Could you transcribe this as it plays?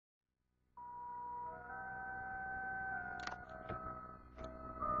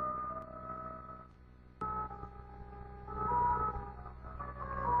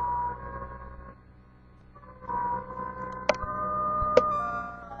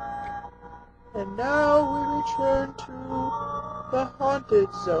And now we return to the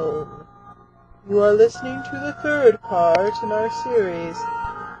Haunted Zone. You are listening to the third part in our series,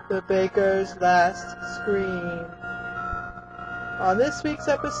 The Baker's Last Scream. On this week's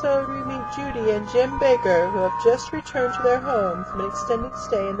episode, we meet Judy and Jim Baker, who have just returned to their home from an extended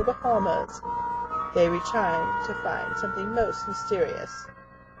stay in the Bahamas. They return to find something most mysterious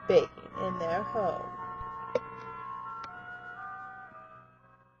baking in their home.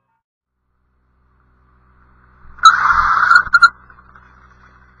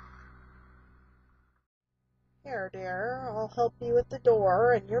 Here, dear, I'll help you with the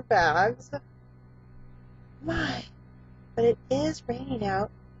door and your bags. My, but it is raining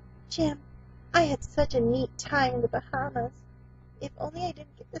out. Jim, I had such a neat time in the Bahamas. If only I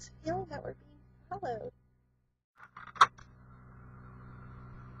didn't get this feeling that we're being followed.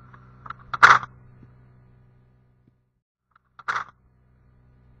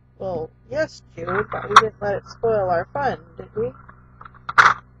 Well, yes, Jude, but we didn't let it spoil our fun, did we?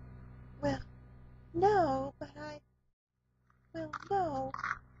 Well, no, but I...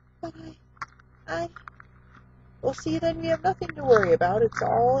 Well, see, then we have nothing to worry about. It's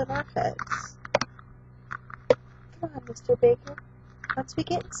all in our heads. Come on, Mr. Baker. Once we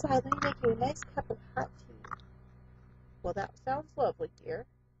get inside, let me make you a nice cup of hot tea. Well, that sounds lovely, dear.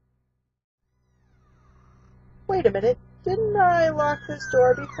 Wait a minute. Didn't I lock this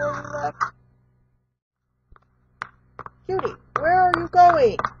door before we left? Judy, where are you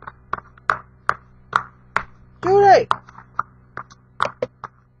going? Judy!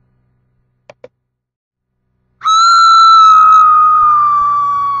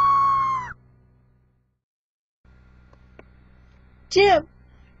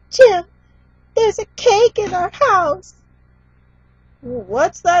 Jim, there's a cake in our house.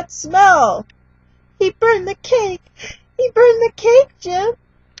 What's that smell? He burned the cake. Jim.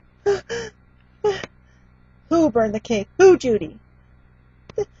 Who burned the cake? Who, Judy?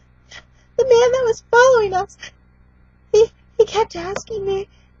 The man that was following us. He kept asking me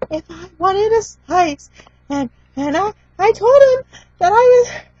if I wanted a slice, and I told him that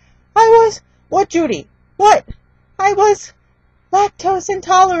I was What, Judy? What? I was lactose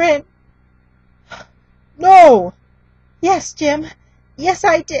intolerant. No! Yes, Jim. Yes,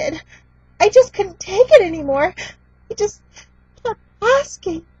 I did. I just couldn't take it anymore. He just kept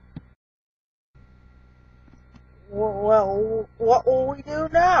asking. Well, what will we do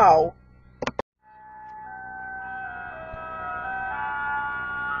now?